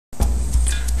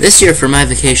This year for my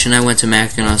vacation I went to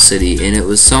Mackinaw City, and it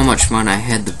was so much fun. I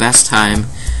had the best time.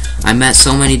 I met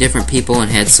so many different people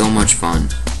and had so much fun.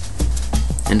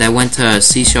 And I went to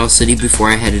Seashell City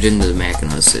before I headed into the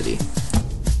Mackinaw City.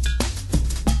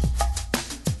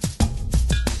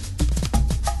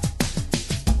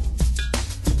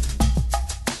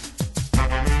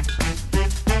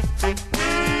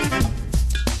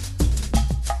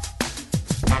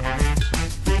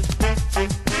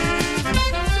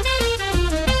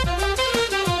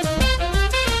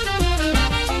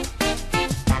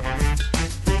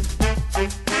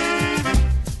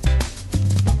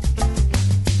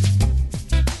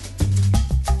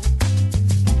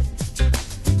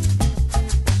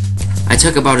 I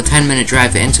took about a 10-minute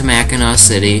drive into Mackinaw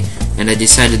City, and I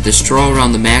decided to stroll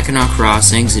around the Mackinaw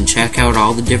crossings and check out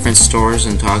all the different stores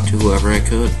and talk to whoever I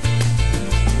could.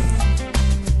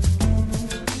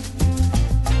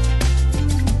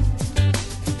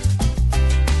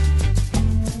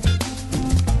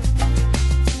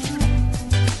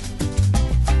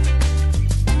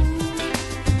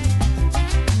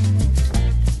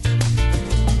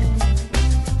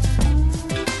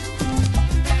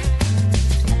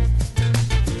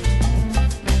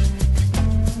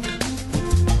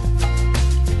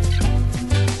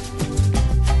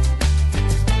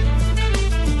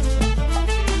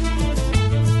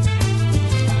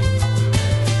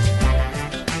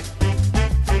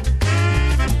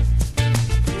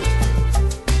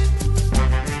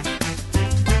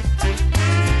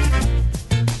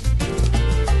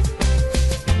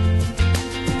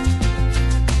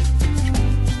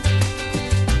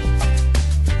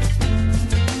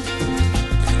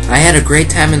 I had a great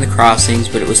time in the crossings,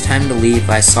 but it was time to leave.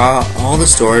 I saw all the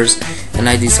stores, and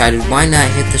I decided why not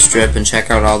hit the strip and check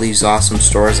out all these awesome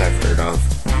stores I've heard of.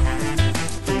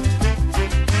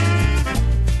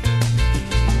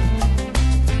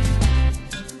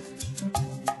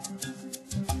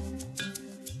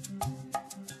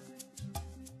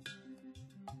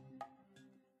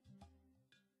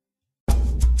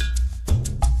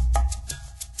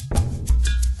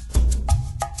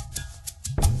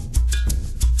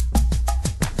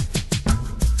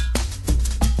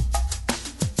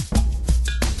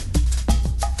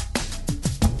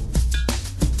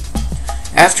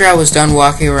 After I was done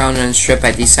walking around on the strip,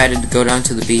 I decided to go down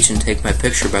to the beach and take my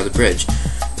picture by the bridge.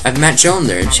 I've met Joan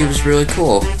there, and she was really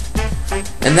cool.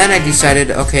 And then I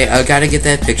decided, okay, I gotta get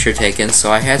that picture taken,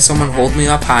 so I had someone hold me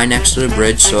up high next to the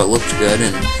bridge so it looked good,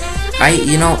 and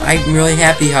I'm really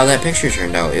happy how that picture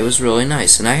turned out. It was really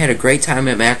nice, and I had a great time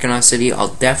at Mackinaw City.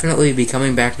 I'll definitely be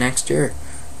coming back next year.